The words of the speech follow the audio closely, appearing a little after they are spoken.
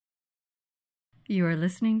You are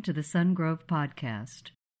listening to the Sungrove Podcast.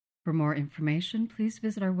 For more information, please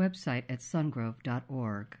visit our website at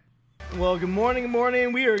sungrove.org. Well, good morning,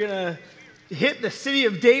 We are going to hit the city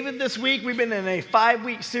of David this week. We've been in a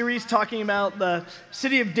 5-week series talking about the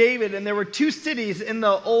city of David, and there were 2 cities in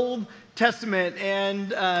the Old Testament,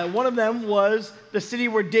 and one of them was the city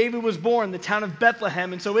where David was born, the town of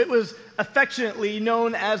Bethlehem. And so it was affectionately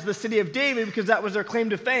known as the city of David because that was their claim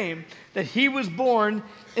to fame, that he was born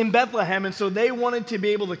in Bethlehem. And so they wanted to be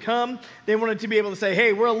able to come. They wanted to be able to say,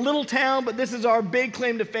 hey, we're a little town, but this is our big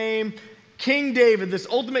claim to fame. King David, this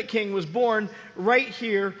ultimate king, was born right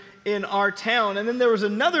here in our town. And then there was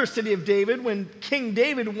another city of David when King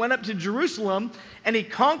David went up to Jerusalem and he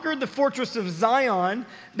conquered the fortress of Zion.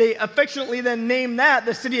 They affectionately then named that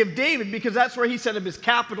the city of David because that's where he set up his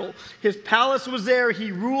capital. His palace was there.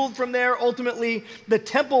 He ruled from there. Ultimately, the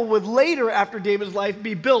temple would later, after David's life,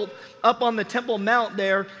 be built up on the Temple Mount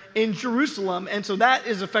there in Jerusalem. And so that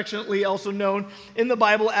is affectionately also known in the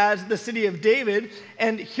Bible as the city of David.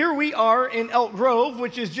 And here we are in Elk Grove,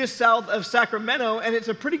 which is just south of Sacramento. And it's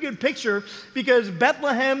a pretty good picture because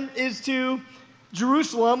Bethlehem is to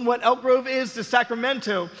Jerusalem what Elk Grove is to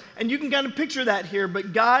Sacramento. And you can kind of picture that here.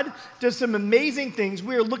 But God does some amazing things.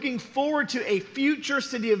 We are looking forward to a future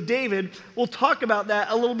city of David. We'll talk about that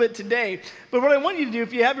a little bit today. But what I want you to do,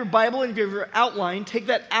 if you have your Bible and if you have your outline, take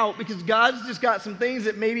that out because God's just got some things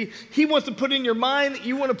that maybe he wants to put in your mind that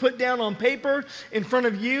you want to put down on paper in front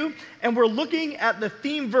of you. And we're looking at the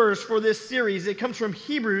theme verse for this series. It comes from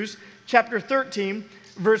Hebrews chapter 13.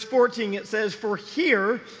 Verse 14, it says, "For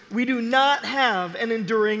here we do not have an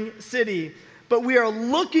enduring city, but we are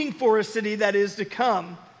looking for a city that is to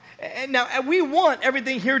come." And now we want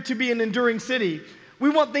everything here to be an enduring city. We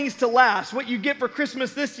want things to last. What you get for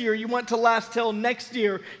Christmas this year, you want to last till next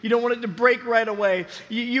year. You don't want it to break right away.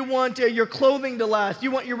 You want your clothing to last. You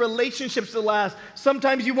want your relationships to last.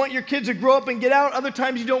 Sometimes you want your kids to grow up and get out. Other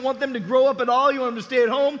times you don't want them to grow up at all. You want them to stay at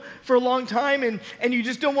home for a long time, and you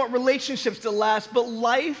just don't want relationships to last. But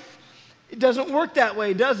life, it doesn't work that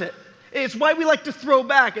way, does it? It's why we like to throw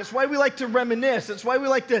back. It's why we like to reminisce. It's why we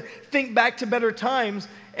like to think back to better times.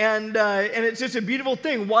 And it's just a beautiful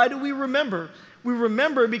thing. Why do we remember? We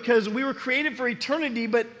remember because we were created for eternity,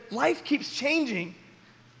 but life keeps changing.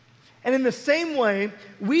 And in the same way,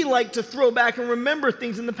 we like to throw back and remember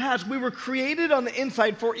things in the past. We were created on the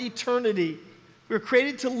inside for eternity. We were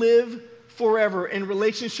created to live forever in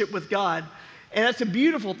relationship with God. And that's a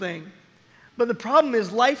beautiful thing. But the problem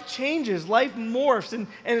is life changes, life morphs, and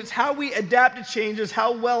it's how we adapt to changes,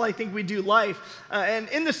 how well I think we do life. And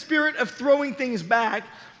in the spirit of throwing things back,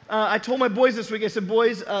 I told my boys this week, I said,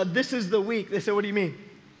 boys, this is the week. They said, what do you mean?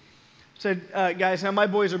 I said, guys, now my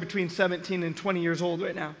boys are between 17 and 20 years old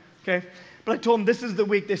right now, okay? But I told them this is the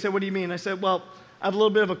week. They said, what do you mean? I said, well, I have a little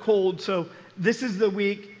bit of a cold, so this is the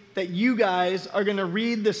week that you guys are going to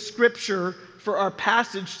read the scripture for our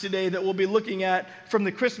passage today that we'll be looking at from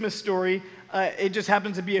the Christmas story. It just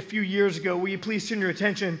happens to be a few years ago. Will you please turn your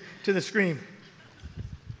attention to the screen?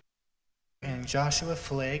 And Joshua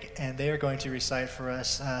Fligg, and they are going to recite for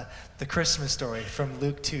us the Christmas story from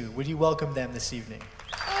Luke 2. Would you welcome them this evening?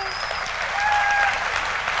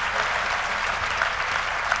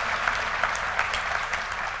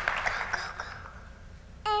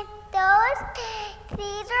 And those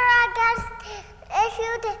Caesar Augustus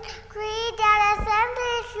issued a decree that a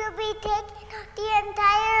census should be taken of the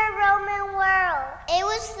entire Roman world. It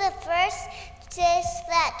was the first census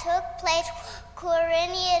that took place.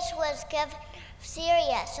 Quirinius was governor of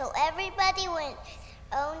Syria, so everybody went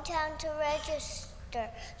own town to register.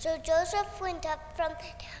 So Joseph went up from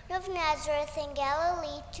the town of Nazareth in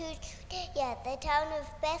Galilee to Judea, the town of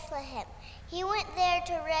Bethlehem. He went there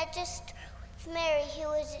to register with Mary, who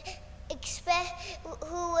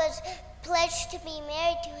was pledged to be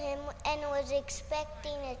married to him and was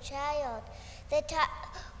expecting a child.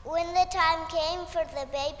 When the time came for the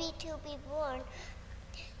baby to be born,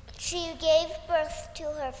 she gave birth to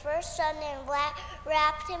her first son and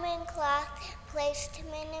wrapped him in cloth, placed him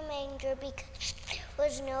in a manger because there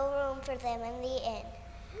was no room for them in the inn.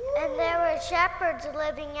 And there were shepherds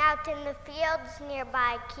living out in the fields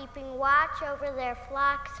nearby, keeping watch over their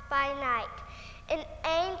flocks by night. An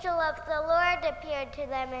angel of the Lord appeared to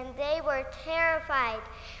them, and they were terrified.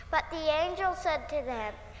 But the angel said to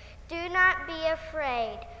them, "Do not be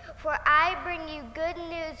afraid. For I bring you good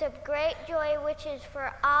news of great joy, which is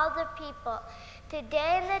for all the people.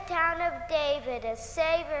 Today in the town of David, a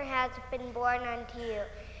Savior has been born unto you.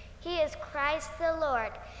 He is Christ the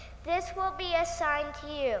Lord. This will be a sign to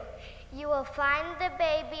you. You will find the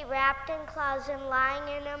baby wrapped in cloths and lying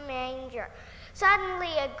in a manger."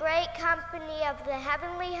 Suddenly a great company of the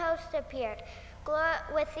heavenly host appeared,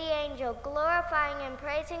 with the angel, glorifying and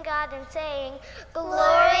praising God and saying,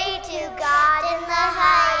 Glory to God in the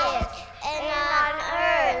highest, and on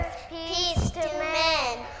earth peace to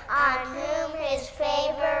men, on whom his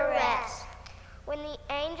favor rests. When the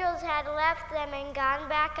angels had left them and gone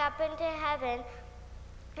back up into heaven,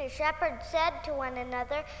 the shepherds said to one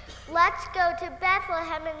another, Let's go to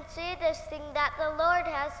Bethlehem and see this thing that the Lord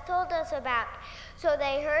has told us about. So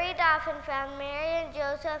they hurried off and found Mary and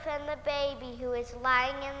Joseph and the baby who was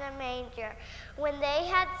lying in the manger. When they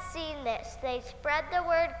had seen this, they spread the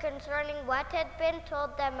word concerning what had been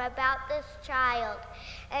told them about this child.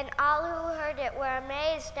 And all who heard it were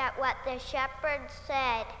amazed at what the shepherds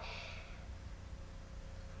said.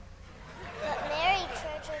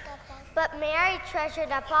 But Mary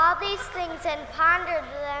treasured up all these things and pondered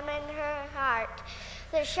them in her heart.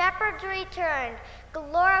 The shepherds returned,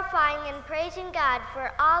 glorifying and praising God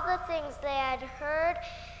for all the things they had heard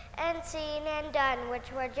and seen and done,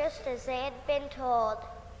 which were just as they had been told.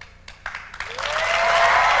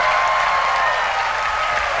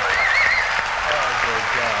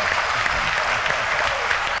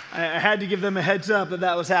 I had to give them a heads up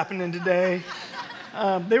that was happening today.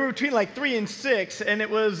 They were between like 3 and 6, and it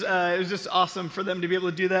was just awesome for them to be able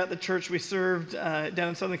to do that. The church we served down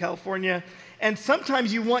in Southern California. And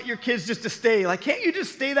sometimes you want your kids just to stay. Like, can't you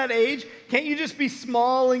just stay that age? Can't you just be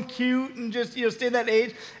small and cute and just, stay that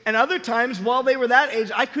age? And other times, while they were that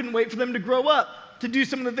age, I couldn't wait for them to grow up, to do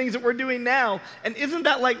some of the things that we're doing now. And isn't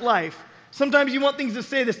that like life? Sometimes you want things to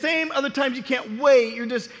stay the same. Other times you can't wait.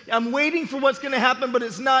 I'm waiting for what's going to happen, but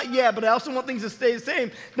it's not yet. But I also want things to stay the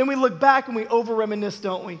same. Then we look back and we over-reminisce,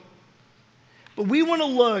 don't we? But we want to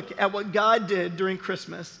look at what God did during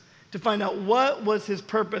Christmas to find out what was his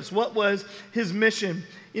purpose, what was his mission.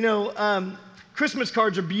 Christmas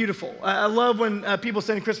cards are beautiful. I love when people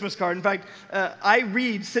send a Christmas card. In fact,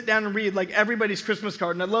 I sit down and read like everybody's Christmas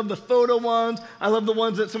card. And I love the photo ones. I love the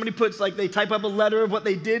ones that somebody puts, like they type up a letter of what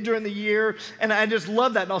they did during the year. And I just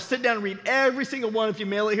love that. And I'll sit down and read every single one. If you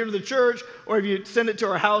mail it here to the church or if you send it to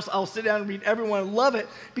our house, I'll sit down and read every one. I love it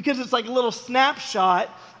because it's like a little snapshot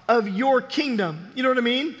of your kingdom. You know what I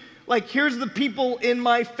mean? Like, here's the people in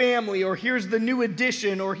my family, or here's the new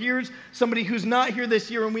addition, or here's somebody who's not here this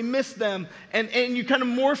year and we miss them. And you kind of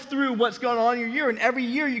morph through what's going on in your year. And every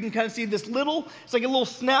year you can kind of see this it's like a little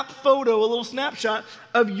snap photo, a little snapshot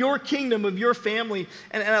of your kingdom, of your family.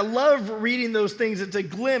 And I love reading those things. It's a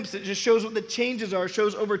glimpse. It just shows what the changes are. It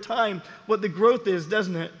shows over time what the growth is,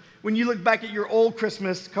 doesn't it? When you look back at your old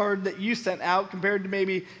Christmas card that you sent out compared to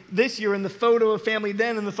maybe this year and the photo of family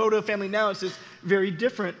then and the photo of family now, it's just very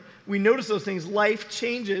different. We notice those things. Life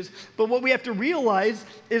changes. But what we have to realize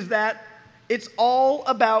is that it's all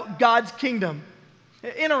about God's kingdom.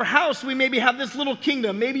 In our house, we maybe have this little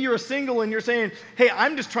kingdom. Maybe you're a single and you're saying, hey,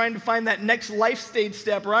 I'm just trying to find that next life stage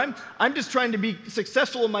step, or I'm just trying to be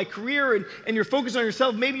successful in my career, and you're focused on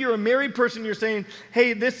yourself. Maybe you're a married person. You're saying,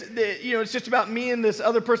 hey, it's just about me and this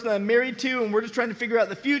other person that I'm married to, and we're just trying to figure out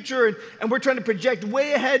the future, and we're trying to project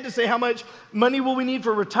way ahead to say how much money will we need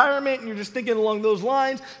for retirement, and you're just thinking along those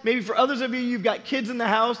lines. Maybe for others of you, you've got kids in the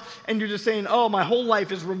house, and you're just saying, oh, my whole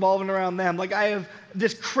life is revolving around them. Like I have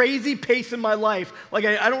this crazy pace in my life. Like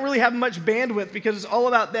I don't really have much bandwidth because it's all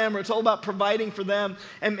about them, or it's all about providing for them.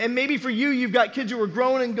 And maybe for you, you've got kids who are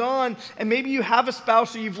grown and gone, and maybe you have a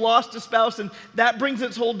spouse or you've lost a spouse, and that brings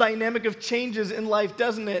its whole dynamic of changes in life,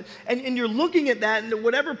 doesn't it? And you're looking at that, and at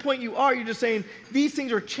whatever point you are, you're just saying, these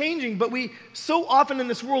things are changing, but we so often in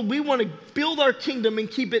this world, we want to build our kingdom and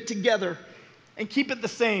keep it together and keep it the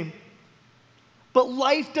same. But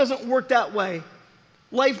life doesn't work that way.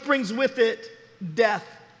 Life brings with it death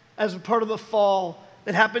as a part of the fall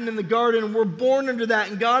that happened in the garden, and we're born under that.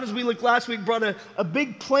 And God, as we looked last week, brought a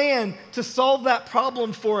big plan to solve that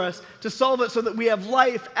problem for us, to solve it so that we have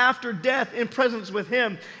life after death in presence with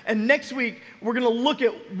him. And next week, we're going to look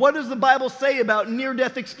at what does the Bible say about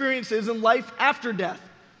near-death experiences and life after death.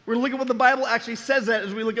 We're going to look at what the Bible actually says that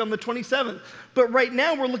as we look on the 27th. But right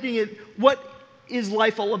now, we're looking at what is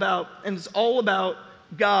life all about, and it's all about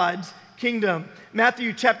God's kingdom.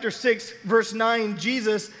 Matthew chapter 6, verse 9,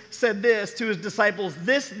 Jesus said this to his disciples,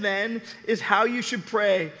 "This then is how you should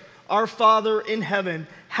pray. Our Father in heaven,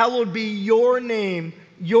 hallowed be your name,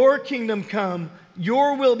 your kingdom come,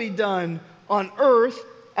 your will be done on earth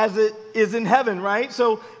as it is in heaven," right?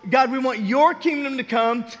 So, God, we want your kingdom to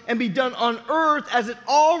come and be done on earth as it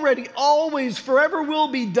already, always, forever will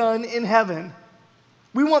be done in heaven.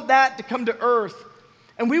 We want that to come to earth.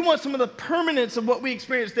 And we want some of the permanence of what we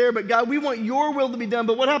experience there, but God, we want your will to be done.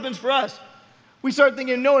 But what happens for us? We start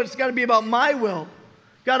thinking, no, it's got to be about my will.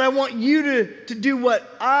 God, I want you to do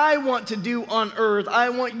what I want to do on earth. I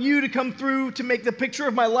want you to come through to make the picture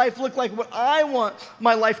of my life look like what I want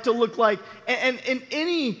my life to look like. And in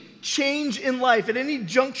any change in life, at any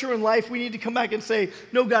juncture in life, we need to come back and say,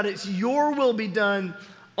 no, God, it's your will be done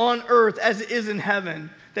on earth as it is in heaven,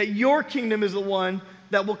 that your kingdom is the one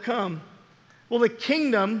that will come. Well, the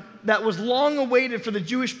kingdom that was long awaited for the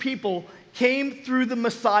Jewish people came through the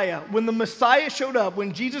Messiah. When the Messiah showed up,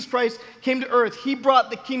 when Jesus Christ came to earth, he brought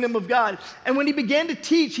the kingdom of God. And when he began to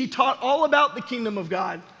teach, he taught all about the kingdom of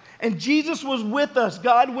God. And Jesus was with us,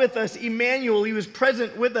 God with us, Emmanuel, he was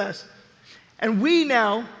present with us. And we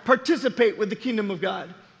now participate with the kingdom of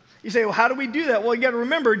God. You say, well, how do we do that? Well, you got to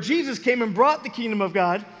remember, Jesus came and brought the kingdom of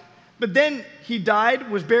God, but then he died,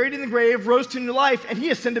 was buried in the grave, rose to new life, and he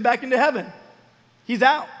ascended back into heaven. He's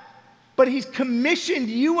out. But he's commissioned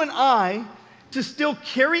you and I to still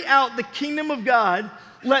carry out the kingdom of God.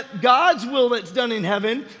 Let God's will that's done in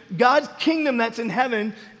heaven, God's kingdom that's in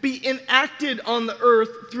heaven, be enacted on the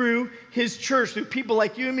earth through his church, through people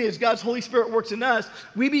like you and me. As God's Holy Spirit works in us,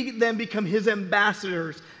 we then become his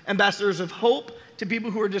ambassadors, ambassadors of hope to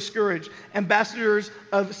people who are discouraged, ambassadors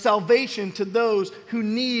of salvation to those who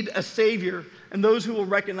need a Savior, and those who will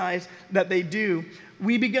recognize that they do.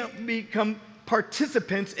 We become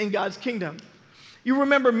participants in God's kingdom. You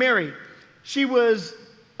remember Mary. She was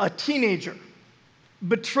a teenager,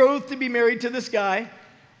 betrothed to be married to this guy,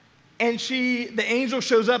 and the angel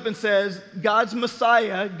shows up and says, God's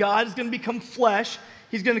Messiah, God is going to become flesh.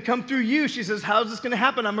 He's going to come through you. She says, how's this going to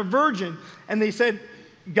happen? I'm a virgin. And they said,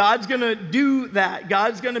 God's going to do that.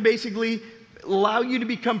 God's going to basically allow you to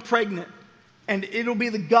become pregnant. And it'll be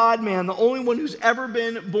the God-man, the only one who's ever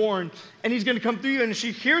been born. And he's going to come through you. And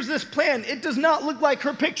she hears this plan. It does not look like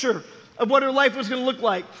her picture of what her life was going to look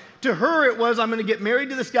like. To her, it was, I'm going to get married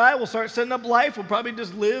to this guy. We'll start setting up life. We'll probably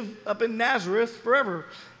just live up in Nazareth forever.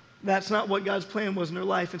 That's not what God's plan was in her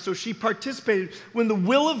life. And so she participated. When the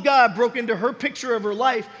will of God broke into her picture of her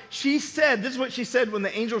life, she said, this is what she said when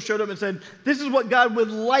the angel showed up and said, this is what God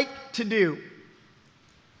would like to do.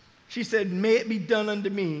 She said, may it be done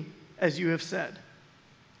unto me as you have said.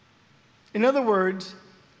 In other words,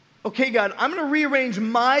 okay, God, I'm going to rearrange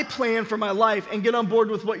my plan for my life and get on board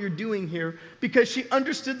with what you're doing here, because she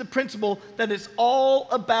understood the principle that it's all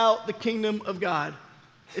about the kingdom of God.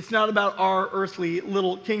 It's not about our earthly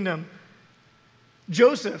little kingdom.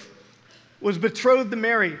 Joseph was betrothed to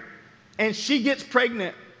Mary, and she gets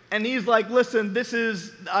pregnant. And he's like, listen,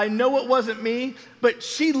 I know it wasn't me, but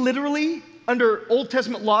she literally, under Old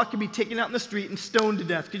Testament law, could be taken out in the street and stoned to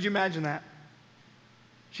death. Could you imagine that?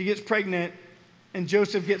 She gets pregnant, and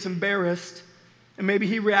Joseph gets embarrassed, and maybe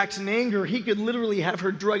he reacts in anger. He could literally have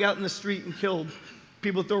her drug out in the street and killed.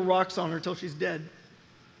 People throw rocks on her until she's dead.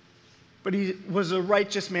 But he was a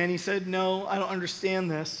righteous man. He said, no, I don't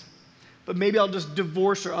understand this, but maybe I'll just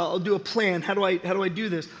divorce her. I'll do a plan. How do I do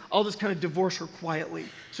this? I'll just kind of divorce her quietly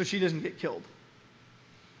so she doesn't get killed.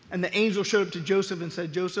 And the angel showed up to Joseph and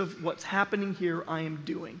said, Joseph, what's happening here I am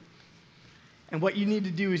doing. And what you need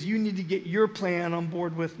to do is you need to get your plan on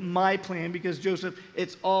board with my plan, because Joseph,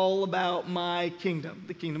 it's all about my kingdom,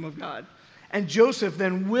 the kingdom of God. And Joseph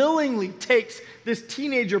then willingly takes this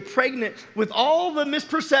teenager pregnant with all the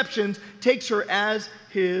misperceptions, takes her as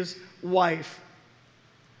his wife.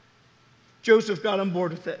 Joseph got on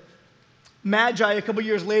board with it. Magi, a couple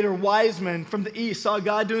years later, wise men from the east, saw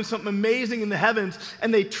God doing something amazing in the heavens,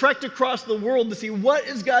 and they trekked across the world to see what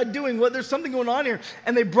is God doing, there's something going on here.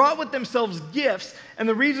 And they brought with themselves gifts. And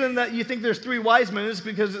the reason that you think there's 3 wise men is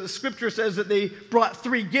because the scripture says that they brought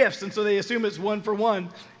 3 gifts, and so they assume it's 1 for 1.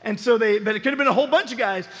 And so but it could have been a whole bunch of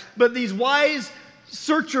guys. But these wise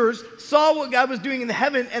searchers saw what God was doing in the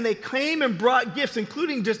heaven, and they came and brought gifts,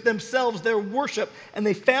 including just themselves, their worship. And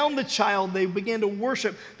they found the child. They began to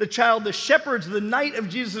worship the child. The shepherds, the night of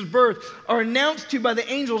Jesus' birth, are announced to by the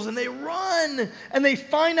angels, and they run, and they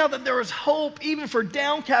find out that there is hope even for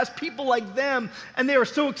downcast people like them. And they are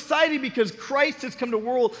so excited because Christ has come to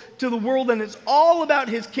the world, and it's all about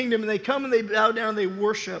his kingdom. And they come and they bow down and they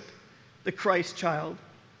worship the Christ child.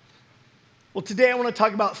 Well, today I want to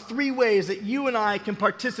talk about 3 ways that you and I can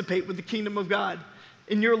participate with the kingdom of God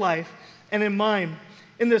in your life and in mine.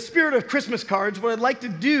 In the spirit of Christmas cards, what I'd like to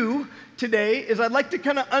do today is I'd like to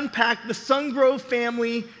kind of unpack the Sungrove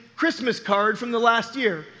family Christmas card from the last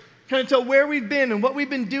year. Kind of tell where we've been and what we've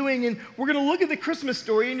been doing. And we're going to look at the Christmas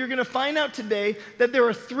story, and you're going to find out today that there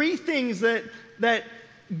are 3 things that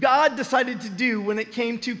God decided to do when it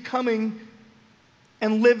came to coming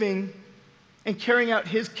and living and carrying out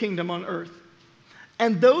his kingdom on earth.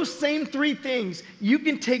 And those same 3 things you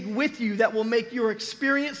can take with you that will make your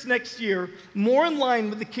experience next year more in line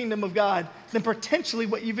with the kingdom of God than potentially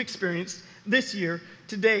what you've experienced this year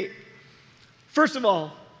to date. First of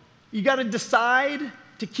all, you got to decide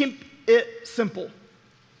to keep it simple.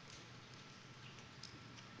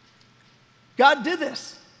 God did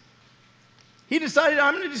this. He decided,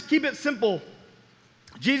 I'm going to just keep it simple.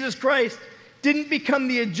 Jesus Christ didn't become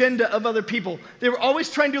the agenda of other people. They were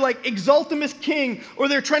always trying to exalt him as king, or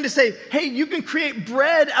they're trying to say, hey, you can create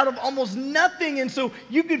bread out of almost nothing, and so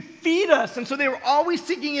you could feed us. And so they were always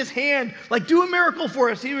seeking his hand, do a miracle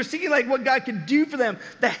for us. He was seeking what God could do for them,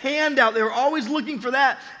 the handout. They were always looking for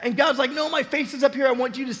that. And God's like, no, my face is up here. I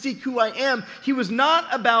want you to seek who I am. He was not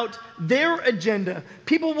about their agenda.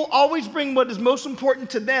 People will always bring what is most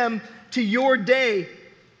important to them to your day.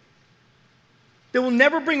 They will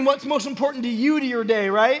never bring what's most important to you to your day,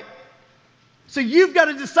 right? So you've got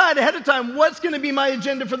to decide ahead of time what's going to be my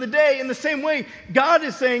agenda for the day. In the same way, God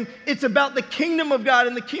is saying it's about the kingdom of God.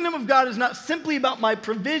 And the kingdom of God is not simply about my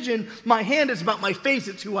provision, my hand. It's about my face.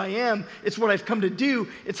 It's who I am. It's what I've come to do.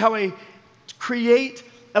 It's how I create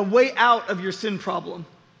a way out of your sin problem.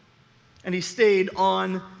 And he stayed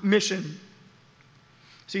on mission.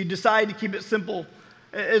 So you decide to keep it simple.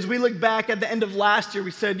 As we look back at the end of last year,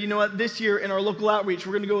 we said, you know what, this year in our local outreach,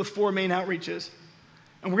 we're going to go with 4 main outreaches.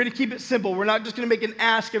 And we're going to keep it simple. We're not just going to make an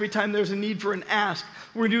ask every time there's a need for an ask.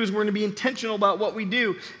 What we're going to do is we're going to be intentional about what we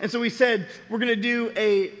do. And so we said we're going to do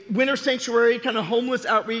a winter sanctuary, kind of homeless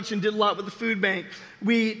outreach, and did a lot with the food bank.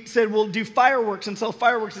 We said we'll do fireworks and sell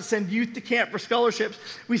fireworks and send youth to camp for scholarships.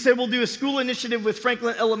 We said we'll do a school initiative with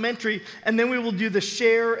Franklin Elementary, and then we will do the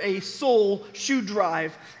Share a Soul shoe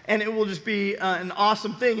drive. And it will just be an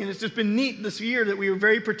awesome thing. And it's just been neat this year that we were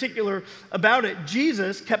very particular about it.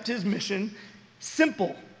 Jesus kept his mission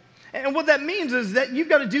simple. And what that means is that you've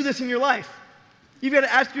got to do this in your life. You've got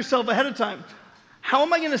to ask yourself ahead of time, how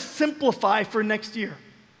am I going to simplify for next year?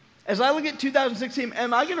 As I look at 2016,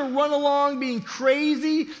 am I going to run along being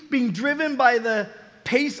crazy, being driven by the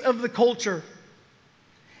pace of the culture?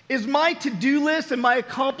 Is my to-do list and my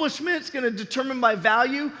accomplishments going to determine my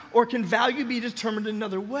value, or can value be determined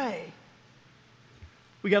another way?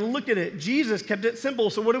 We got to look at it. Jesus kept it simple.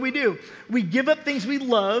 So what do? We give up things we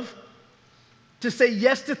love to say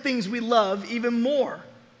yes to things we love even more.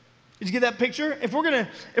 Did you get that picture? If we're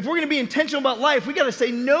gonna be intentional about life, we got to say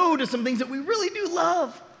no to some things that we really do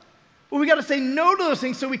love. Well, we got to say no to those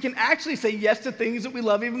things so we can actually say yes to things that we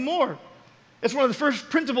love even more. It's one of the first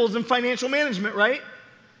principles in financial management, right?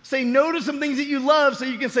 Say no to some things that you love so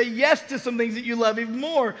you can say yes to some things that you love even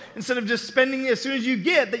more, instead of just spending as soon as you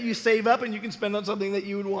get, that you save up and you can spend on something that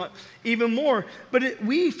you would want even more. But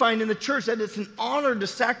we find in the church that it's an honor to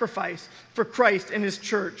sacrifice for Christ and his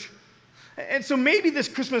church. And so maybe this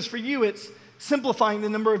Christmas for you, it's simplifying the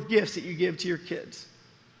number of gifts that you give to your kids.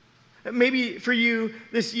 Maybe for you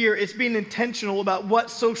this year, it's being intentional about what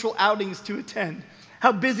social outings to attend,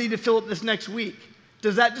 how busy to fill up this next week.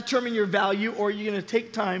 Does that determine your value, or are you going to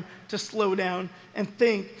take time to slow down and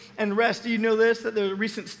think and rest? Do you know this? That a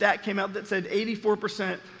recent stat came out that said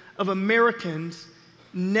 84% of Americans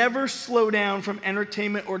never slow down from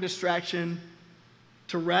entertainment or distraction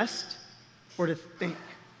to rest or to think.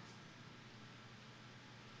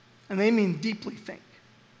 And they mean deeply think,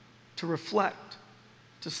 to reflect,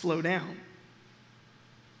 to slow down.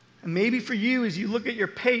 And maybe for you, as you look at your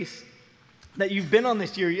pace that you've been on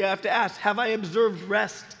this year, you have to ask, have I observed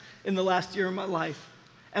rest in the last year of my life?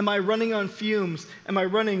 Am I running on fumes? Am I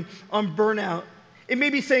running on burnout? It may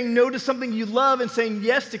be saying no to something you love and saying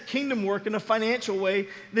yes to kingdom work in a financial way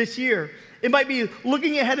this year. It might be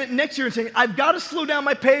looking ahead at next year and saying, I've got to slow down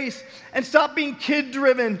my pace and stop being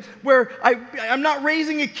kid-driven, where I'm not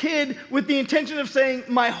raising a kid with the intention of saying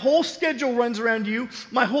my whole schedule runs around you,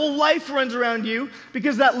 my whole life runs around you,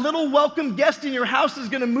 because that little welcome guest in your house is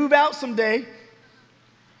going to move out someday.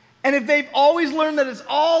 And if they've always learned that it's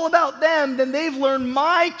all about them, then they've learned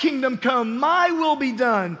my kingdom come, my will be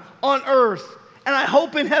done on earth, and I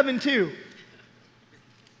hope in heaven too.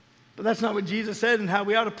 But that's not what Jesus said and how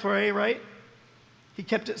we ought to pray, right? He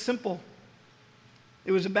kept it simple.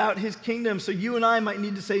 It was about his kingdom, so you and I might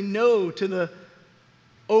need to say no to the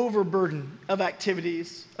overburden of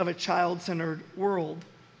activities of a child-centered world.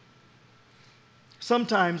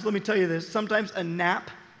 Sometimes, let me tell you this, sometimes a nap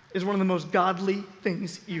is one of the most godly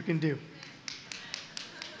things you can do.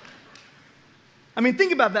 I mean,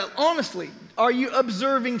 think about that honestly. Are you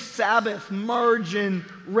observing Sabbath, margin,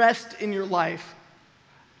 rest in your life?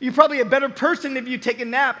 You're probably a better person if you take a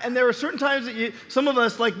nap. And there are certain times that some of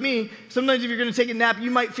us, like me, sometimes if you're going to take a nap, you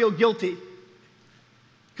might feel guilty.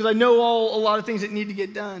 Because I know a lot of things that need to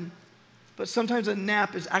get done. But sometimes a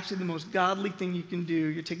nap is actually the most godly thing you can do.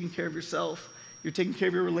 You're taking care of yourself. You're taking care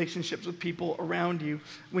of your relationships with people around you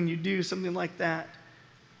when you do something like that.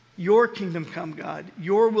 Your kingdom come, God.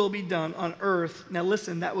 Your will be done on earth. Now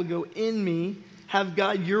listen, that will go in me. Have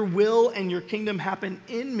God, your will and your kingdom happen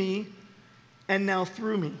in me and now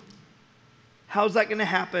through me. How's that going to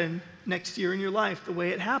happen next year in your life? The way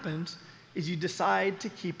it happens is you decide to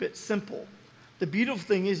keep it simple. The beautiful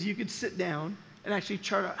thing is you could sit down and actually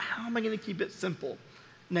chart out, how am I going to keep it simple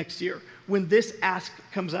next year? When this ask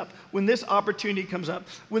comes up, when this opportunity comes up,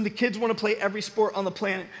 when the kids want to play every sport on the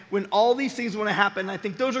planet, when all these things want to happen, I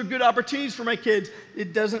think those are good opportunities for my kids.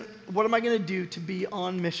 What am I going to do to be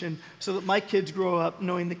on mission so that my kids grow up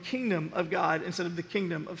knowing the kingdom of God instead of the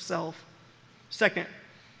kingdom of self? Second,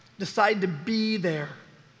 decide to be there.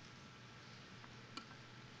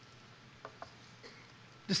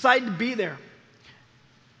 Decide to be there.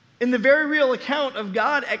 In the very real account of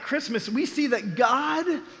God at Christmas, we see that God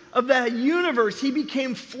of the universe, he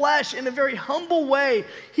became flesh in a very humble way.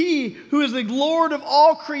 He, who is the Lord of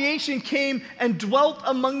all creation, came and dwelt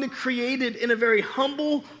among the created in a very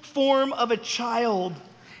humble form of a child.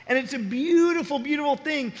 And it's a beautiful, beautiful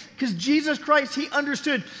thing because Jesus Christ, he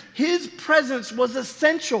understood his presence was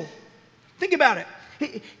essential. Think about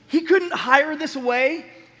it. He couldn't hire this away.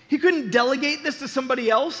 He couldn't delegate this to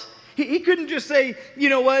somebody else. He couldn't just say, you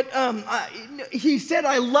know what, he said,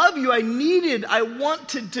 I love you, I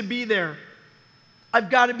wanted to be there. I've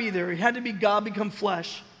got to be there. It had to be God become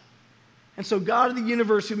flesh. And so God of the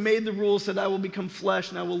universe who made the rules said, I will become flesh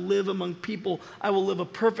and I will live among people. I will live a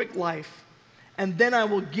perfect life. And then I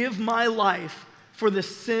will give my life for the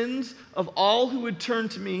sins of all who would turn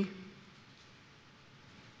to me.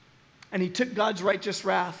 And he took God's righteous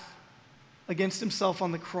wrath against himself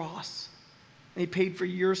on the cross. And he paid for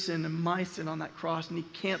your sin and my sin on that cross, and he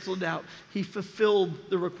canceled out. He fulfilled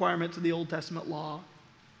the requirements of the Old Testament law,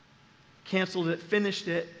 canceled it, finished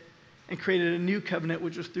it, and created a new covenant,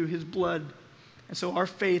 which was through his blood. And so our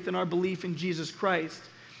faith and our belief in Jesus Christ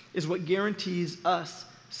is what guarantees us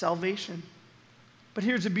salvation. But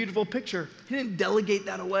here's a beautiful picture. He didn't delegate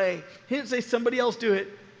that away. He didn't say somebody else do it,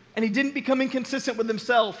 and he didn't become inconsistent with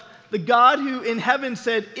himself. The God who in heaven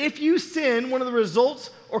said, if you sin, one of the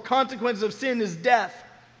results or consequences of sin is death.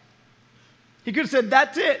 He could have said,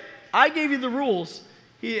 that's it. I gave you the rules.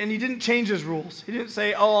 And he didn't change his rules. He didn't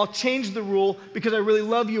say, oh, I'll change the rule because I really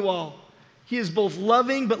love you all. He is both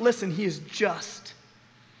loving, but listen, he is just.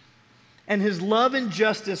 And his love and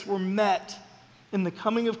justice were met in the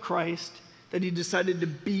coming of Christ, that he decided to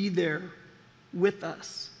be there with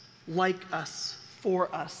us, like us,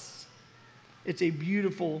 for us. It's a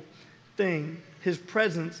beautiful thing. His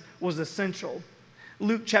presence was essential.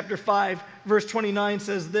 Luke chapter 5, verse 29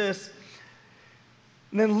 says this.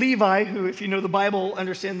 And then Levi, who, if you know the Bible,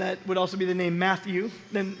 understand that would also be the name Matthew.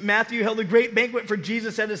 Then Matthew held a great banquet for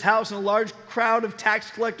Jesus at his house, and a large crowd of tax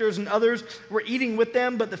collectors and others were eating with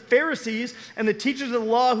them. But the Pharisees and the teachers of the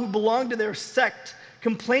law who belonged to their sect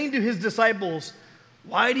complained to his disciples,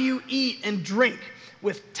 why do you eat and drink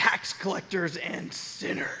with tax collectors and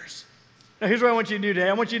sinners? Now here's what I want you to do today.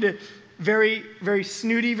 I want you to, very, very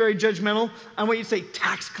snooty, very judgmental, I want you to say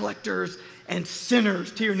tax collectors and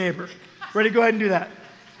sinners to your neighbor. Ready? Go ahead and do that.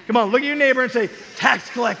 Come on, look at your neighbor and say tax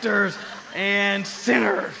collectors and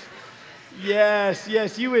sinners. Yes,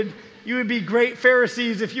 you would be great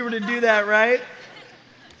Pharisees if you were to do that, right?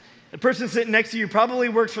 The person sitting next to you probably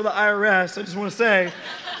works for the IRS, I just want to say.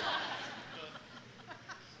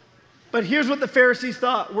 But here's what the Pharisees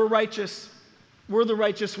thought. We're righteous. We're the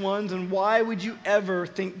righteous ones, and why would you ever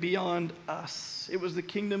think beyond us? It was the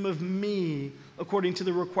kingdom of me, according to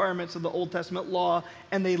the requirements of the Old Testament law,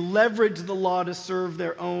 and they leveraged the law to serve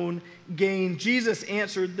their own gain. Jesus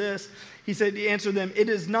answered this. He answered them, it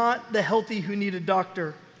is not the healthy who need a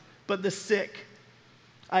doctor, but the sick.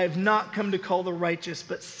 I have not come to call the righteous,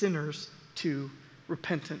 but sinners to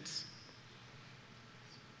repentance.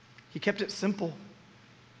 He kept it simple,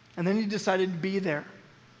 and then he decided to be there.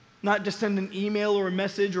 Not just send an email or a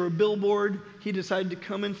message or a billboard. He decided to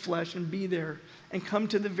come in flesh and be there and come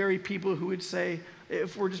to the very people who would say,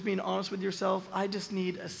 if we're just being honest with yourself, I just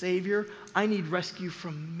need a Savior. I need rescue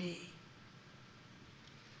from me.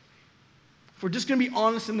 If we're just going to be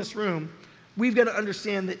honest in this room, we've got to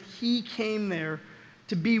understand that he came there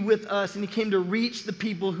to be with us, and he came to reach the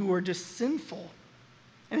people who are just sinful.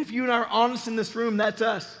 And if you and I are honest in this room, that's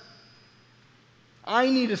us.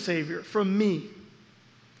 I need a Savior from me.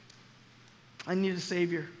 I need a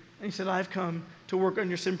Savior. And he said, I've come to work on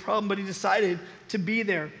your sin problem. But he decided to be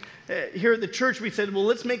there. Here at the church, we said, well,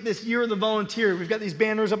 let's make this Year of the Volunteer. We've got these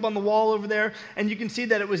banners up on the wall over there, and you can see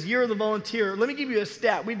that it was Year of the Volunteer. Let me give you a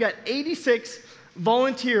stat. We've got 86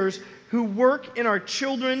 volunteers who work in our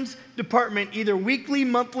children's department either weekly,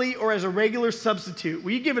 monthly, or as a regular substitute.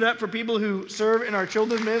 Will you give it up for people who serve in our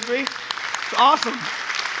children's ministry? It's awesome.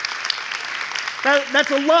 That's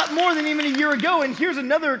a lot more than even a year ago. And here's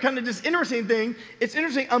another kind of just interesting thing. It's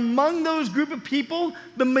interesting. Among those group of people,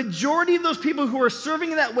 the majority of those people who are serving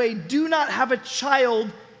in that way do not have a child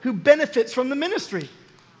who benefits from the ministry.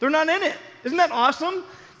 They're not in it. Isn't that awesome?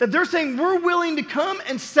 That they're saying we're willing to come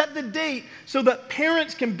and set the date so that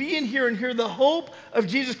parents can be in here and hear the hope of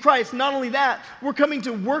Jesus Christ. Not only that, we're coming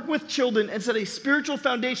to work with children and set a spiritual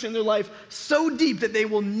foundation in their life so deep that they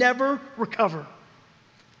will never recover.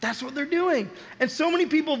 That's what they're doing. And so many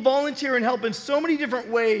people volunteer and help in so many different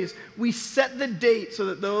ways. We set the date so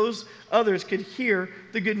that those others could hear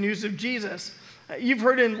the good news of Jesus. You've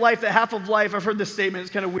heard in life that half of life, I've heard this statement,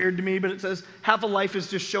 it's kind of weird to me, but it says half of life is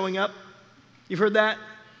just showing up. You've heard that?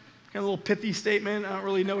 Kind of a little pithy statement. I don't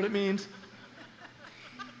really know what it means.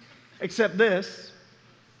 Except this,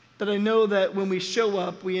 that I know that when we show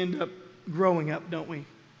up, we end up growing up, don't we?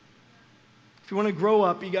 If you want to grow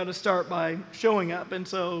up, you got to start by showing up. And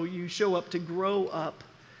so you show up to grow up.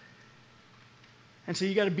 And so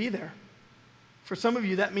you got to be there. For some of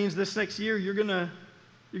you, that means this next year you're going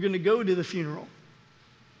to go to the funeral.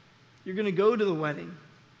 You're going to go to the wedding.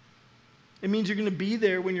 It means you're going to be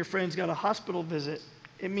there when your friend's got a hospital visit.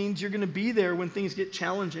 It means you're going to be there when things get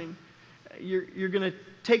challenging. You're going to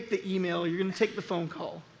take the email. You're going to take the phone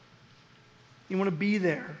call. You want to be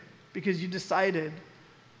there because you decided,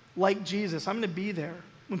 like Jesus, I'm going to be there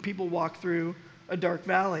when people walk through a dark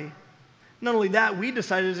valley. Not only that, we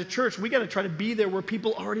decided as a church, we got to try to be there where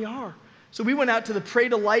people already are. So we went out to the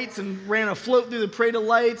Parade of Lights and ran a float through the Parade of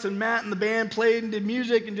Lights, and Matt and the band played and did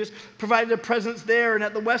music and just provided a presence there, and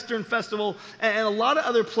at the Western Festival and a lot of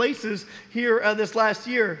other places here this last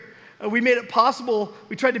year. We made it possible.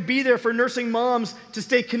 We tried to be there for nursing moms to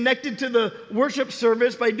stay connected to the worship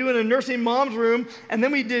service by doing a nursing mom's room. And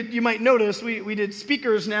then we did, you might notice, we did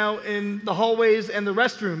speakers now in the hallways and the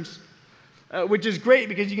restrooms, which is great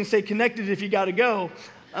because you can stay connected if you got to go.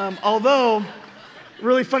 Although,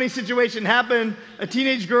 really funny situation happened. A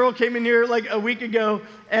teenage girl came in here like a week ago,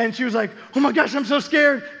 and she was like, oh my gosh, I'm so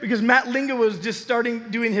scared, because Matt Linga was just starting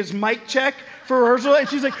doing his mic check for rehearsal, and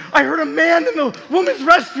she's like, I heard a man in the women's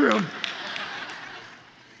restroom.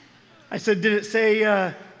 I said, did it say,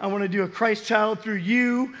 I want to do a Christ child through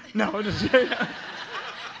you? No.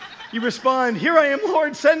 You respond, here I am,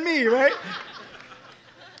 Lord, send me, right?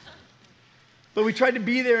 But we tried to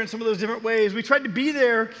be there in some of those different ways. We tried to be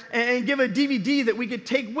there and give a DVD that we could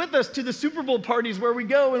take with us to the Super Bowl parties where we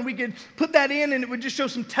go, and we could put that in, and it would just show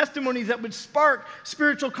some testimonies that would spark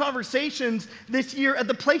spiritual conversations this year at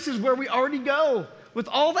the places where we already go. With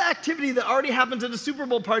all the activity that already happens at a Super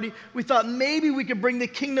Bowl party, we thought maybe we could bring the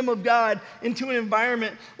kingdom of God into an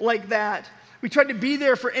environment like that. We tried to be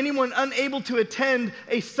there for anyone unable to attend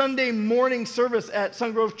a Sunday morning service at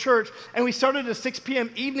Sungrove Church, and we started a 6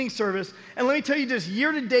 p.m. evening service. And let me tell you, just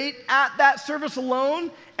year to date at that service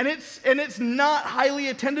alone, and it's not highly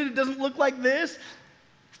attended, it doesn't look like this,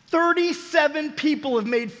 37 people have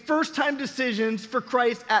made first-time decisions for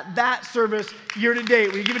Christ at that service year to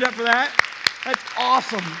date. Will you give it up for that? That's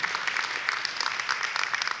awesome.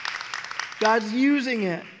 God's using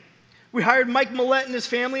it. We hired Mike Millett and his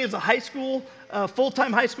family as a high school,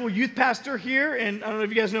 full-time high school youth pastor here. And I don't know if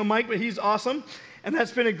you guys know Mike, but he's awesome. And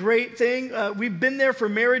that's been a great thing. We've been there for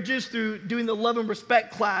marriages through doing the Love and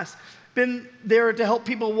Respect class. Been there to help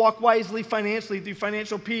people walk wisely financially through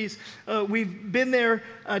Financial Peace. We've been there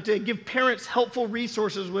to give parents helpful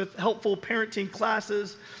resources with helpful parenting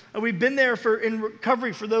classes. We've been there in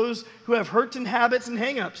recovery for those who have hurts and habits and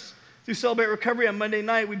hang-ups. Through Celebrate Recovery on Monday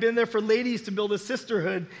night, we've been there for ladies to build a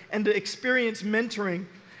sisterhood and to experience mentoring.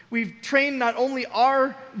 We've trained not only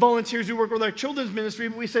our volunteers who work with our children's ministry,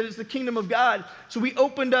 but we said it's the kingdom of God. So we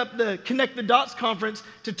opened up the Connect the Dots conference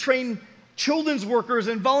to train children's workers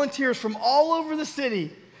and volunteers from all over the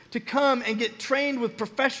city to come and get trained with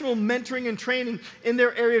professional mentoring and training in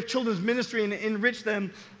their area of children's ministry and enrich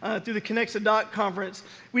them through the Connect the Dots conference.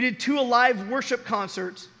 We did 2 Alive worship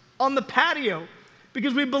concerts on the patio,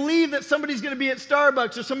 because we believe that somebody's going to be at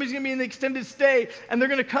Starbucks or somebody's going to be in the extended stay, and they're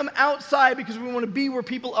going to come outside because we want to be where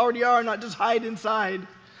people already are, not just hide inside.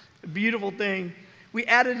 A beautiful thing. We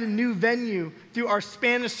added a new venue through our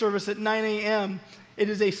Spanish service at 9 a.m. It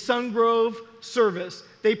is a Sungrove service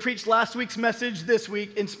They preached last week's message this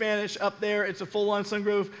week in Spanish up there. It's a full-on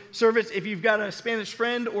Sungrove service. If you've got a Spanish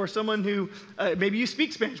friend or someone who, maybe you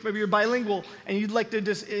speak Spanish, maybe you're bilingual, and you'd like to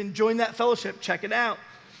just join that fellowship, check it out.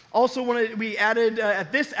 Also, we added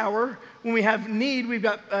at this hour, when we have need, we've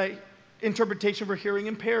got interpretation for hearing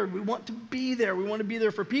impaired. We want to be there. We want to be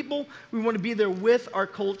there for people. We want to be there with our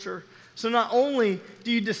culture. So not only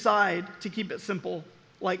do you decide to keep it simple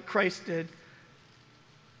like Christ did,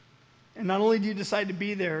 and not only do you decide to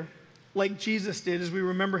be there like Jesus did as we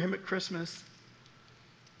remember him at Christmas,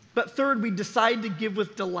 but third, we decide to give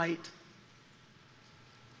with delight.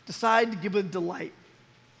 Decide to give with delight.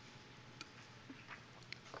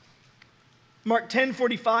 Mark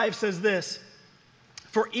 10:45 says this,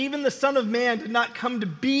 "For even the Son of Man did not come to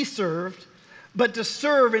be served, but to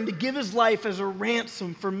serve and to give his life as a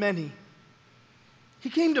ransom for many." He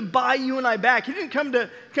came to buy you and I back. He didn't come to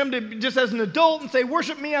just as an adult and say,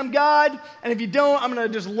 worship me, I'm God, and if you don't, I'm going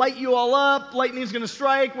to just light you all up, lightning's going to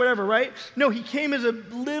strike, whatever, right? No, he came as a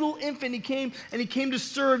little infant. He came to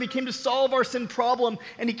serve. He came to solve our sin problem,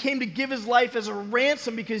 and he came to give his life as a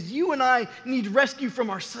ransom because you and I need rescue from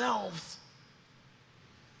ourselves.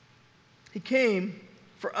 He came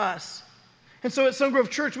for us. And so at Sungrove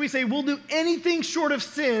Church, we say we'll do anything short of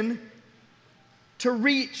sin to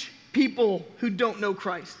reach people who don't know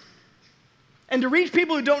Christ. And to reach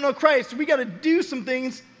people who don't know Christ, we got to do some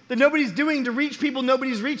things that nobody's doing to reach people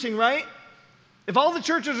nobody's reaching, right? If all the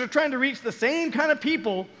churches are trying to reach the same kind of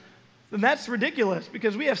people, then that's ridiculous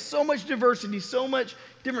because we have so much diversity, so much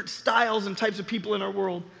different styles and types of people in our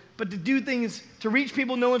world. But to do things, to reach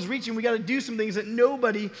people no one's reaching, we got to do some things that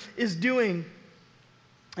nobody is doing.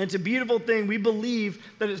 And it's a beautiful thing. We believe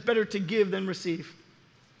that it's better to give than receive.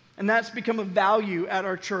 And that's become a value at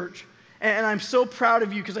our church. And I'm so proud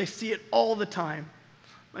of you because I see it all the time.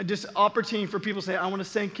 Just opportunity for people to say, I want to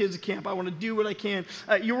send kids to camp. I want to do what I can.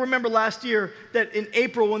 You'll remember last year that in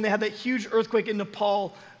April when they had that huge earthquake in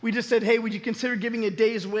Nepal, we just said, hey, would you consider giving a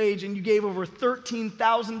day's wage? And you gave over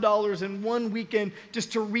 $13,000 in one weekend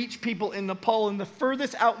just to reach people in Nepal in the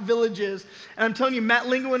furthest out villages. And I'm telling you, Matt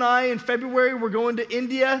Lingo and I in February, we're going to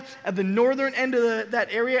India at the northern end of that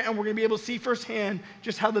area, and we're going to be able to see firsthand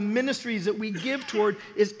just how the ministries that we give toward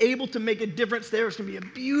is able to make a difference there. It's going to be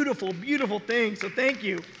a beautiful, beautiful thing. So thank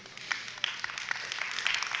you.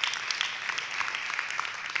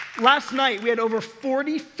 Last night, we had over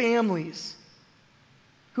 40 families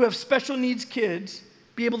who have special needs kids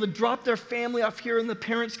be able to drop their family off here and the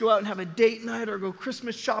parents go out and have a date night or go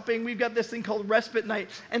Christmas shopping. We've got this thing called Respite Night,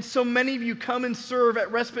 and so many of you come and serve at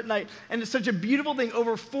Respite Night, and it's such a beautiful thing.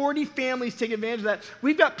 Over 40 families take advantage of that.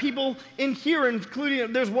 We've got people in here,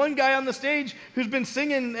 including, there's one guy on the stage who's been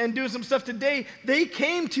singing and doing some stuff today. They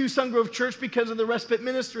came to Sungrove Church because of the Respite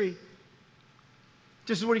Ministry.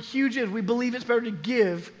 Just what a huge is. We believe it's better to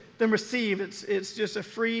give than receive. It's just a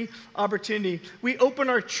free opportunity. We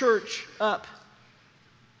open our church up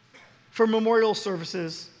for memorial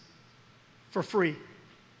services for free.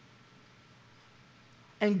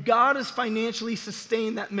 And God has financially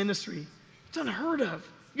sustained that ministry. It's unheard of.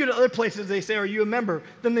 You go to other places, they say, are you a member?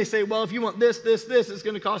 Then they say, well, if you want this, it's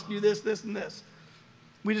going to cost you this, and this.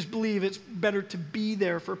 We just believe it's better to be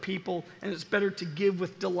there for people, and it's better to give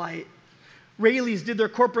with delight. Rayleigh's did their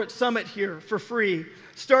corporate summit here for free.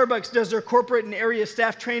 Starbucks does their corporate and area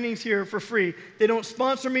staff trainings here for free. They don't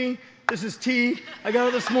sponsor me. This is tea. I got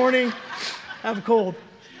it this morning. I have a cold.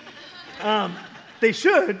 They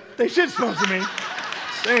should sponsor me.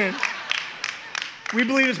 Saying. We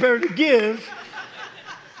believe it's better to give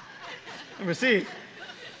and receive.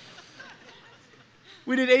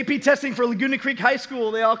 We did AP testing for Laguna Creek High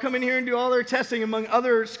School. They all come in here and do all their testing, among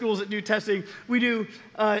other schools that do testing. We do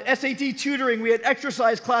SAT tutoring. We had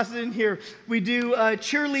exercise classes in here. We do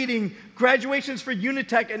cheerleading, graduations for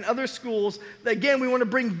Unitech and other schools. Again, we want to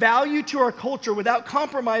bring value to our culture without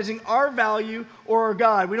compromising our value or our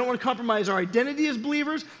God. We don't want to compromise our identity as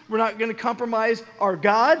believers. We're not going to compromise our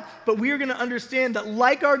God, but we are going to understand that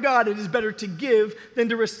like our God, it is better to give than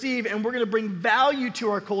to receive, and we're going to bring value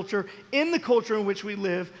to our culture in the culture in which we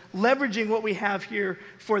live, leveraging what we have here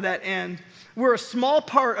for that end. We're a small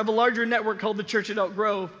part of a larger network called the Church at Elk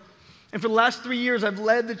Grove. And for the last 3 years, I've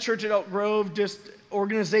led the Church at Elk Grove just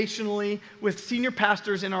organizationally with senior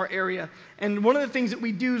pastors in our area. And one of the things that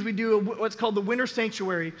we do is we do what's called the Winter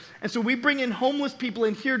Sanctuary. And so we bring in homeless people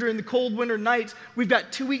in here during the cold winter nights. We've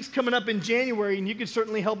got 2 weeks coming up in January, and you can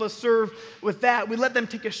certainly help us serve with that. We let them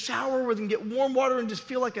take a shower where they can get warm water and just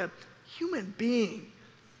feel like a human being.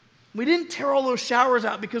 We didn't tear all those showers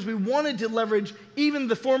out because we wanted to leverage even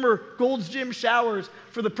the former Gold's Gym showers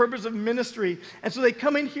for the purpose of ministry. And so they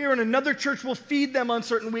come in here and another church will feed them on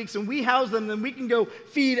certain weeks and we house them. Then we can go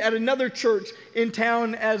feed at another church in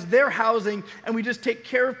town as their housing, and we just take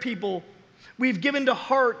care of people. We've given to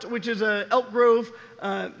Heart, which is a Elk Grove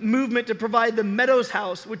movement to provide the Meadows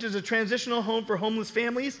House, which is a transitional home for homeless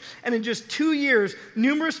families. And in just 2 years,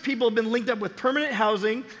 numerous people have been linked up with permanent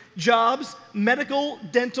housing, jobs, medical,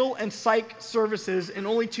 dental, and psych services in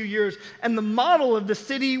only 2 years. And the model of the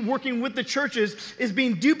city working with the churches is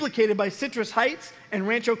being duplicated by Citrus Heights and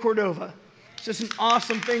Rancho Cordova. It's just an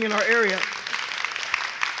awesome thing in our area.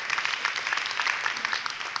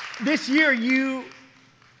 This year, you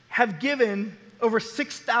have given over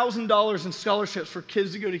 $6,000 in scholarships for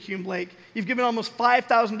kids to go to Hume Lake. You've given almost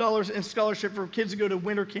 $5,000 in scholarship for kids to go to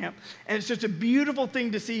winter camp. And it's just a beautiful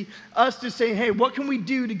thing to see us just saying, hey, what can we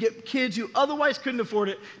do to get kids who otherwise couldn't afford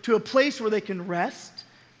it to a place where they can rest,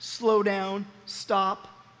 slow down, stop,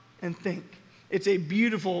 and think. It's a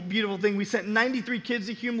beautiful, beautiful thing. We sent 93 kids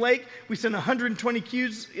to Hume Lake. We sent 120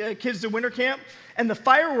 kids to winter camp. And the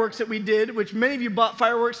fireworks that we did, which many of you bought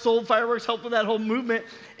fireworks, sold fireworks, helped with that whole movement,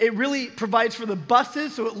 it really provides for the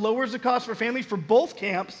buses, so it lowers the cost for families for both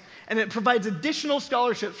camps, and it provides additional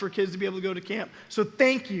scholarships for kids to be able to go to camp. So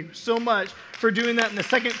thank you so much for doing that in the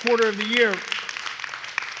second quarter of the year.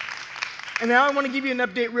 And now I want to give you an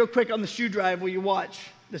update real quick on the shoe drive while you watch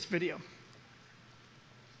this video.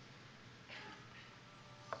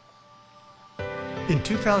 In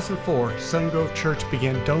 2004, Sungrove Church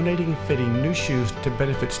began donating and fitting new shoes to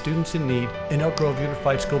benefit students in need in Elk Grove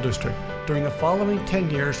Unified School District. During the following 10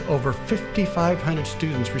 years, over 5,500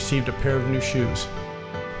 students received a pair of new shoes.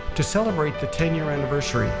 To celebrate the 10-year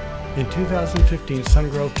anniversary, in 2015,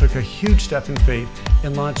 Sungrove took a huge step in faith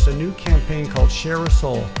and launched a new campaign called Share a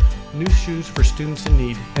Soul, New Shoes for Students in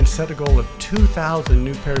Need, and set a goal of 2,000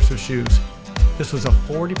 new pairs of shoes. This was a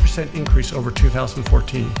 40% increase over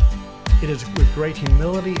 2014. It is with great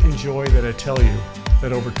humility and joy that I tell you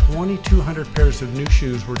that over 2,200 pairs of new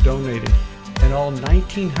shoes were donated, and all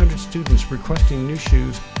 1,900 students requesting new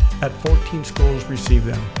shoes at 14 schools received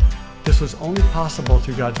them. This was only possible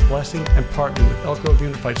through God's blessing and partnering with Elk Grove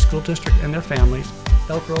Unified School District and their families,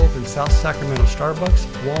 Elk Grove and South Sacramento Starbucks,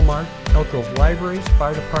 Walmart, Elk Grove Libraries,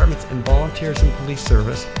 fire departments, and volunteers and police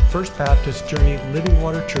service, First Baptist, Journey, Living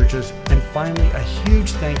Water Churches, and finally a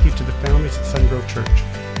huge thank you to the families at Sungrove Church.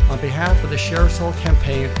 On behalf of the Share a Soul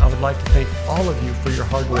campaign, I would like to thank all of you for your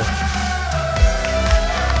hard work.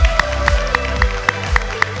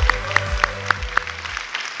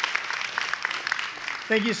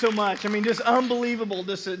 Thank you so much. I mean, just unbelievable,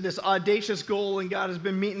 this audacious goal, and God has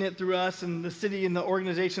been meeting it through us and the city and the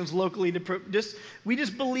organizations locally. We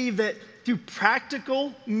just believe that through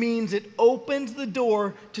practical means it opens the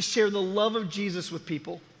door to share the love of Jesus with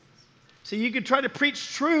people. So you could try to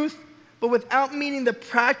preach truth, but without meeting the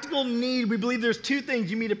practical need, we believe there's two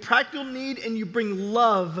things. You meet a practical need and you bring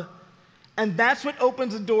love. And that's what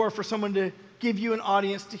opens the door for someone to give you an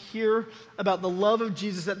audience to hear about the love of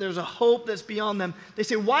Jesus, that there's a hope that's beyond them. They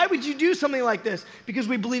say, why would you do something like this? Because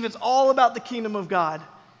we believe it's all about the kingdom of God.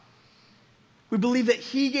 We believe that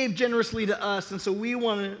He gave generously to us, and so we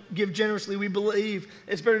want to give generously. We believe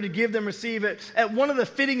it's better to give than receive it. At one of the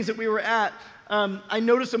fittings that we were at, I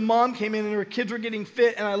noticed a mom came in and her kids were getting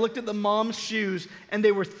fit, and I looked at the mom's shoes and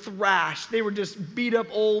they were thrashed. They were just beat up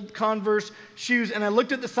old Converse shoes, and I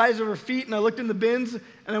looked at the size of her feet and I looked in the bins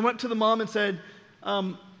and I went to the mom and said,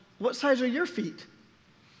 what size are your feet?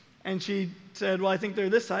 And she said, well, I think they're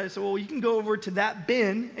this size. I said, well, you can go over to that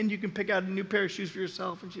bin and you can pick out a new pair of shoes for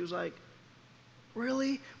yourself. And she was like,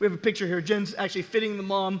 really? We have a picture here. Jen's actually fitting the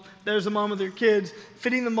mom. There's the mom with her kids,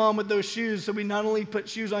 fitting the mom with those shoes. So we not only put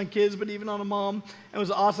shoes on kids, but even on a mom. It was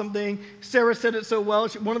an awesome thing. Sarah said it so well.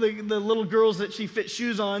 One of the little girls that she fit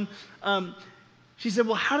shoes on, she said,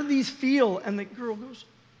 well, how do these feel? And the girl goes,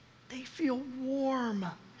 they feel warm.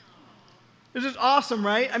 It's just awesome,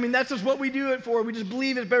 right? I mean, that's just what we do it for. We just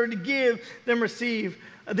believe it's better to give than receive.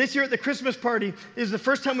 This year at the Christmas party is the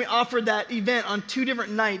first time we offered that event on 2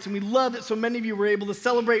 different nights, and we love that so many of you were able to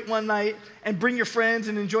celebrate one night and bring your friends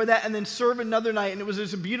and enjoy that, and then serve another night, and it was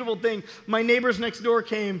just a beautiful thing. My neighbors next door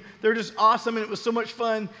came. They're just awesome, and it was so much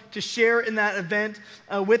fun to share in that event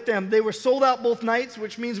with them. They were sold out both nights,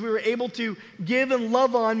 which means we were able to give and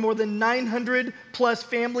love on more than 900 plus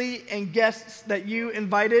family and guests that you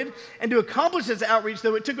invited. And to accomplish this outreach,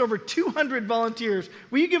 though, it took over 200 volunteers.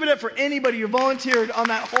 Will you give it up for anybody who volunteered on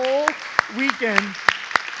that whole weekend?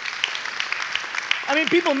 I mean,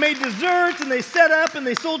 people made desserts, and they set up, and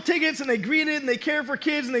they sold tickets, and they greeted, and they cared for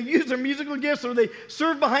kids, and they used their musical gifts, or they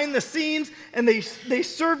served behind the scenes, and they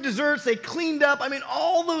served desserts, they cleaned up. I mean,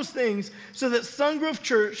 all those things so that Sungrove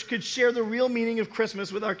Church could share the real meaning of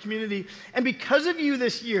Christmas with our community. And because of you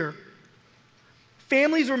this year,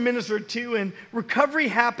 families were ministered to, and recovery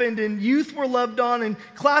happened, and youth were loved on, and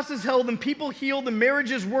classes held, and people healed, and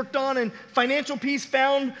marriages worked on, and financial peace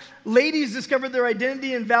found. Ladies discovered their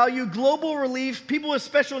identity and value. Global relief, people with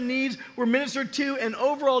special needs were ministered to, and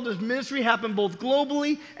overall, just ministry happened both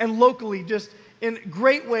globally and locally, just in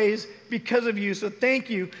great ways because of you. So thank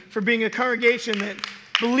you for being a congregation that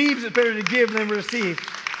believes it's better to give than receive.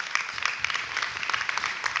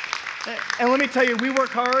 And let me tell you, we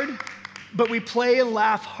work hard, but we play and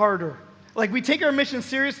laugh harder. Like, we take our mission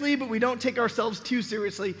seriously, but we don't take ourselves too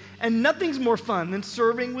seriously. And nothing's more fun than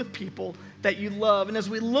serving with people that you love. And as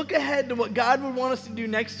we look ahead to what God would want us to do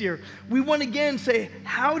next year, we want to again say,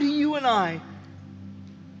 how do you and I,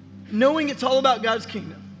 knowing it's all about God's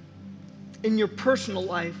kingdom, in your personal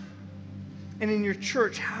life and in your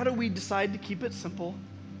church, how do we decide to keep it simple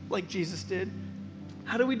like Jesus did?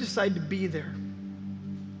 How do we decide to be there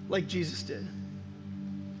like Jesus did?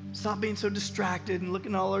 Stop being so distracted and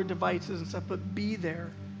looking at all our devices and stuff, but be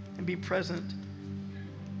there and be present.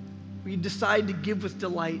 We decide to give with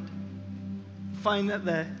delight. Find that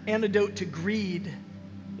the antidote to greed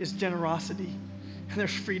is generosity. And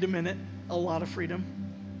there's freedom in it, a lot of freedom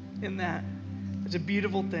in that. It's a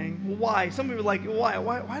beautiful thing. Well, why? Some people are like,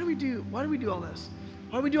 why do we do all this?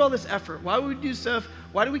 Why do we do all this effort? Why do we do stuff?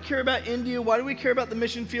 Why do we care about India? Why do we care about the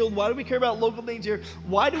mission field? Why do we care about local things here?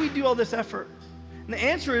 Why do we do all this effort? And the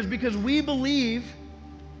answer is because we believe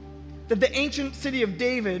that the ancient city of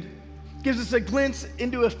David gives us a glimpse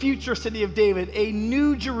into a future city of David, a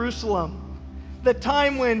new Jerusalem. The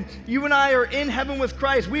time when you and I are in heaven with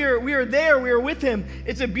Christ. We are there. We are with him.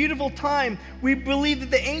 It's a beautiful time. We believe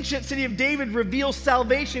that the ancient city of David reveals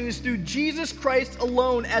salvation is through Jesus Christ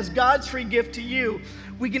alone as God's free gift to you.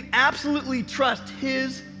 We can absolutely trust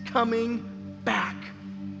his coming back.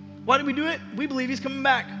 Why do we do it? We believe he's coming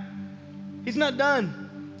back. He's not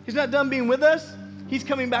done. He's not done being with us. He's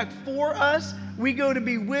coming back for us. We go to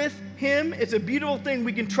be with him. It's a beautiful thing.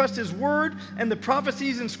 We can trust his word and the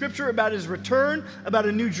prophecies in Scripture about his return, about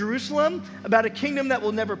a new Jerusalem, about a kingdom that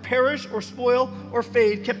will never perish or spoil or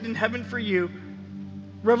fade, kept in heaven for you.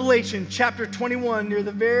 Revelation chapter 21, near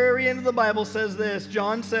the very end of the Bible, says this.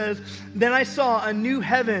 John says, "Then I saw a new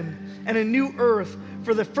heaven and a new earth,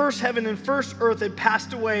 for the first heaven and first earth had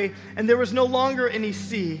passed away, and there was no longer any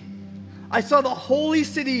sea. I saw the holy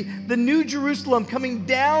city, the new Jerusalem, coming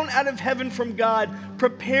down out of heaven from God,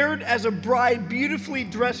 prepared as a bride beautifully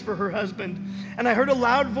dressed for her husband. And I heard a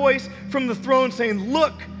loud voice from the throne saying,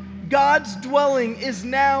 'Look, God's dwelling is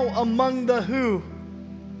now among the who?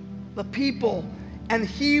 The people, and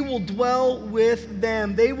he will dwell with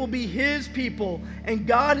them. They will be his people, and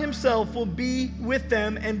God himself will be with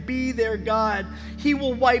them and be their God. He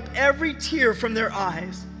will wipe every tear from their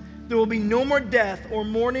eyes. There will be no more death or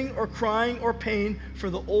mourning or crying or pain, for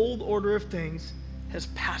the old order of things has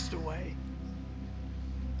passed away.'"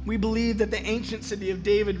 We believe that the ancient city of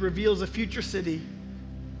David reveals a future city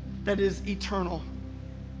that is eternal,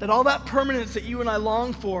 that all that permanence that you and I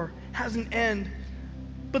long for has an end.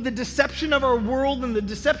 But the deception of our world and the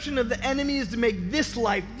deception of the enemy is to make this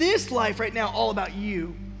life right now, all about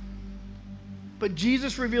you. But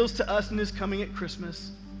Jesus reveals to us in his coming at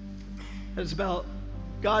Christmas that it's about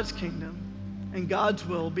God's kingdom and God's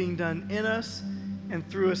will being done in us and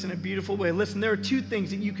through us in a beautiful way. Listen, there are two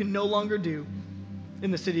things that you can no longer do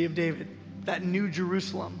in the city of David, that new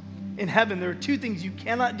Jerusalem. In heaven, there are two things you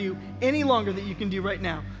cannot do any longer that you can do right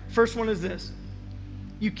now. First one is this: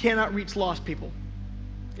 you cannot reach lost people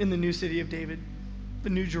in the new city of David, the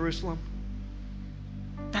new Jerusalem.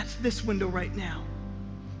 That's this window right now.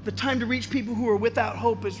 The time to reach people who are without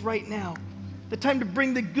hope is right now. The time to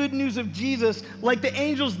bring the good news of Jesus, like the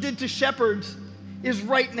angels did to shepherds, is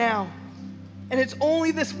right now. And it's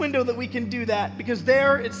only this window that we can do that, because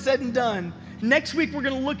there it's said and done. Next week, we're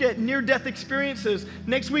going to look at near-death experiences.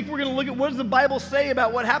 Next week, we're going to look at what does the Bible say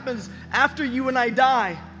about what happens after you and I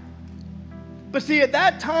die. But see, at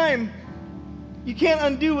that time, you can't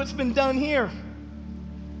undo what's been done here.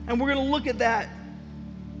 And we're going to look at that.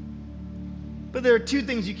 But there are two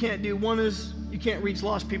things you can't do. One is you can't reach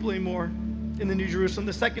lost people anymore in the New Jerusalem.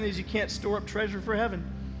 The second is you can't store up treasure for heaven.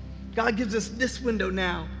 God gives us this window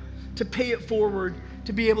now to pay it forward,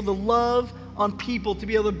 to be able to love on people, to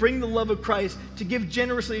be able to bring the love of Christ, to give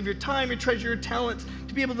generously of your time, your treasure, your talents,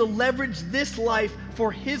 to be able to leverage this life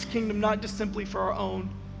for his kingdom, not just simply for our own.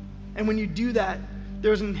 And when you do that,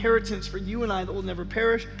 there's an inheritance for you and I that will never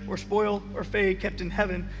perish or spoil or fade, kept in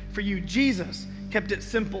heaven for you. Jesus kept it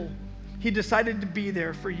simple. He decided to be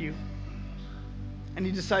there for you. And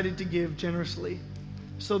he decided to give generously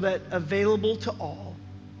so that available to all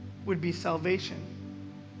would be salvation.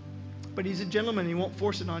 But he's a gentleman. He won't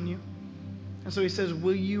force it on you. And so he says,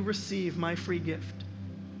 will you receive my free gift?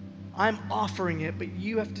 I'm offering it, but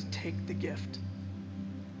you have to take the gift.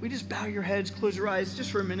 We just bow your heads, close your eyes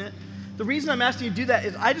just for a minute. The reason I'm asking you to do that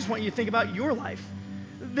is I just want you to think about your life.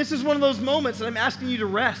 This is one of those moments that I'm asking you to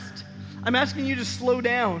rest. I'm asking you to slow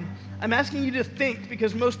down. I'm asking you to think,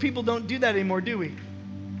 because most people don't do that anymore, do we?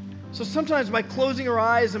 So sometimes by closing our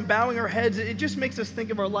eyes and bowing our heads, it just makes us think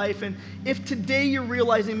of our life. And if today you're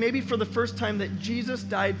realizing, maybe for the first time, that Jesus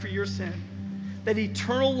died for your sin, that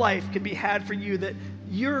eternal life could be had for you, that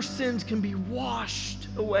your sins can be washed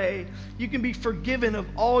away, you can be forgiven of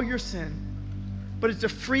all your sin, but it's a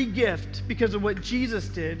free gift because of what Jesus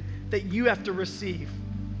did that you have to receive.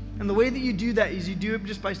 And the way that you do that is you do it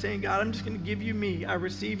just by saying, God, I'm just going to give you me. I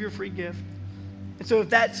receive your free gift. And so if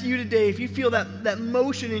that's you today, if you feel that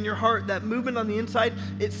motion in your heart, that movement on the inside,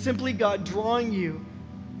 it's simply God drawing you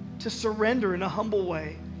to surrender in a humble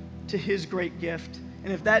way to his great gift.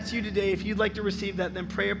 And if that's you today, if you'd like to receive that, then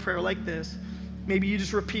pray a prayer like this. Maybe you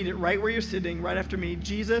just repeat it right where you're sitting, right after me.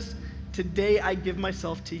 Jesus, today I give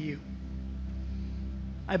myself to you.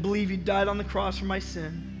 I believe you died on the cross for my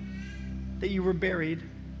sin, that you were buried,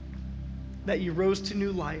 that you rose to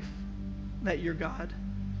new life, that you're God.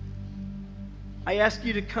 I ask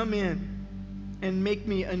you to come in and make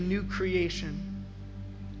me a new creation.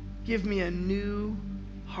 Give me a new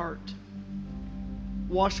heart.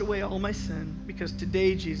 Wash away all my sin, because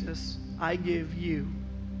today, Jesus, I give you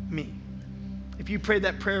me. If you prayed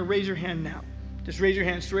that prayer, raise your hand now. Just raise your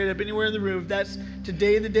hand straight up anywhere in the room. If that's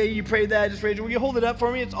today, the day you prayed that, just raise your hand. Will you hold it up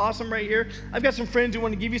for me? It's awesome right here. I've got some friends who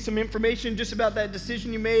want to give you some information just about that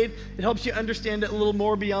decision you made. It helps you understand it a little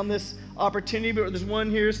more beyond this opportunity. But there's one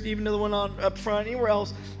here, Steve, another one up front, anywhere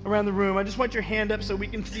else around the room. I just want your hand up so we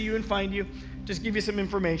can see you and find you. Just give you some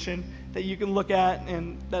information that you can look at,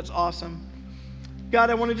 and that's awesome. God,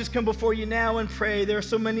 I want to just come before you now and pray. There are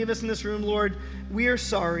so many of us in this room, Lord. We are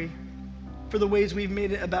sorry for the ways we've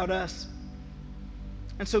made it about us.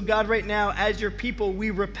 And so, God, right now, as your people,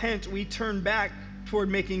 we repent, we turn back toward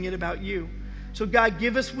making it about you. So, God,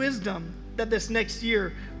 give us wisdom that this next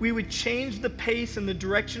year we would change the pace and the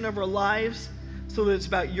direction of our lives so that it's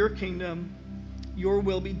about your kingdom, your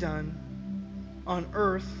will be done on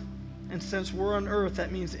earth. And since we're on earth,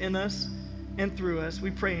 that means in us and through us.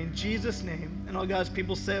 We pray in Jesus' name. And all God's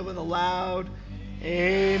people say it with a loud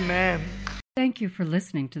amen. Thank you for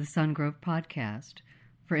listening to the Sungrove Podcast.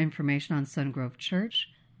 For information on Sungrove Church,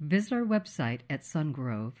 visit our website at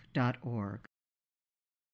sungrove.org.